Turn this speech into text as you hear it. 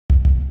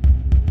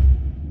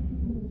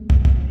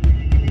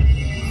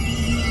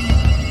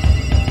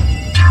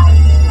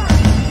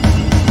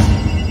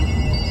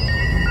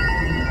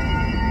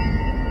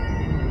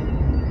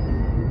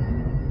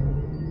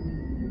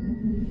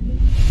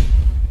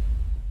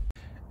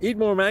Eat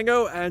more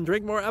mango and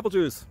drink more apple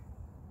juice.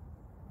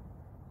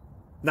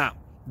 Now,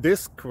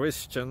 this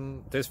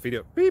video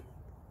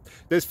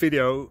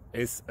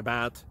is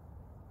about...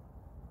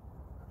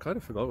 I kind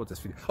of forgot what this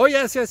video... Oh,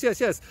 yes.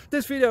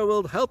 This video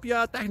will help you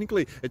out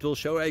technically. It will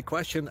show a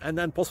question and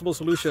then possible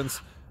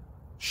solutions.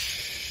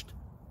 Shh.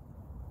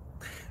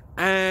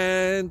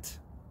 And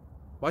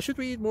why should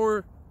we eat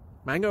more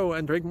mango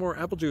and drink more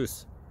apple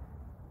juice?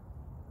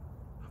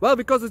 Well,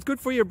 because it's good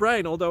for your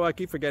brain, although I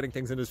keep forgetting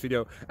things in this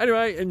video.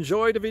 Anyway,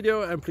 enjoy the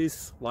video and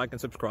please like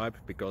and subscribe,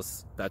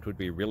 because that would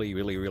be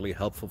really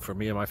helpful for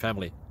me and my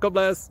family. God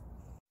bless!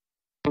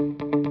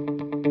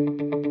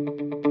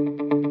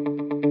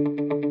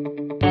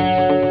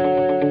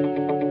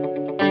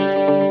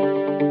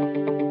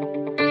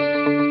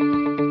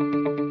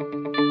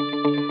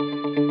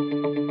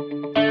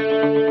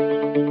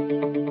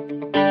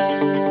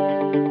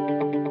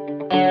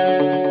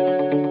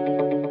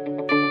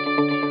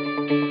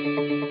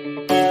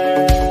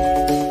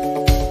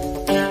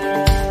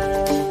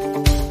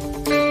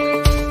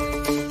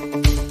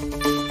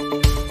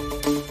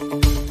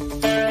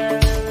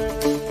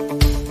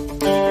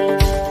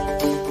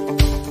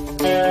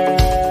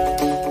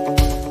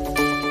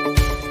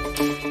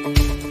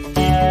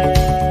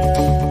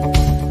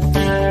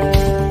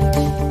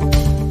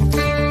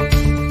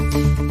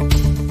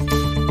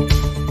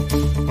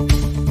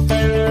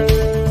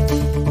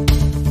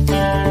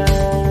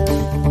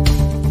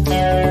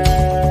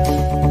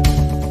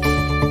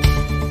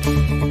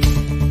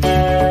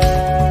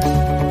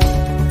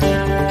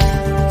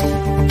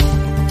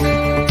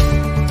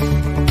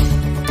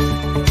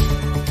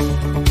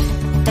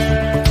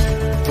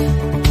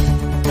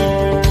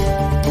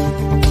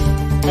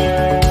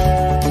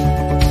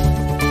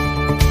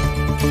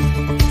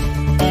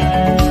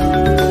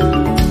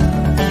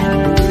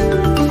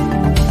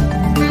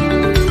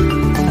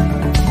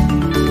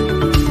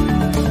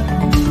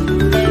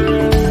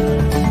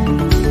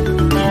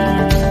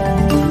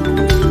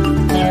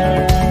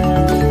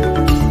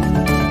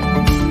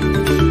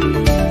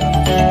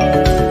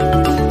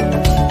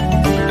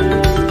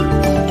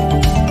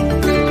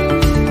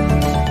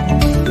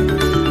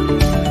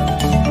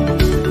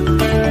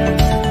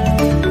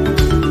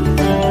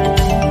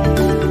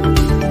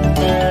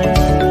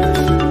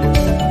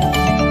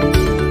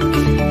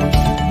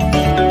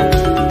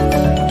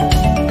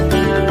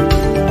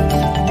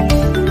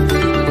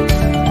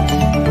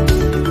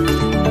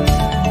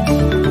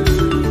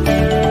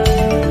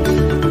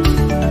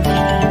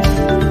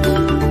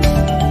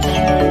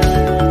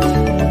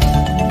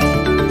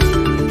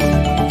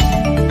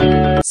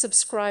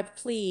 Subscribe,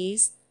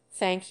 please.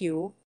 Thank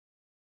you.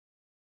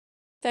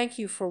 Thank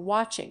you for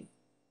watching.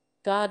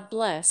 God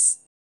bless.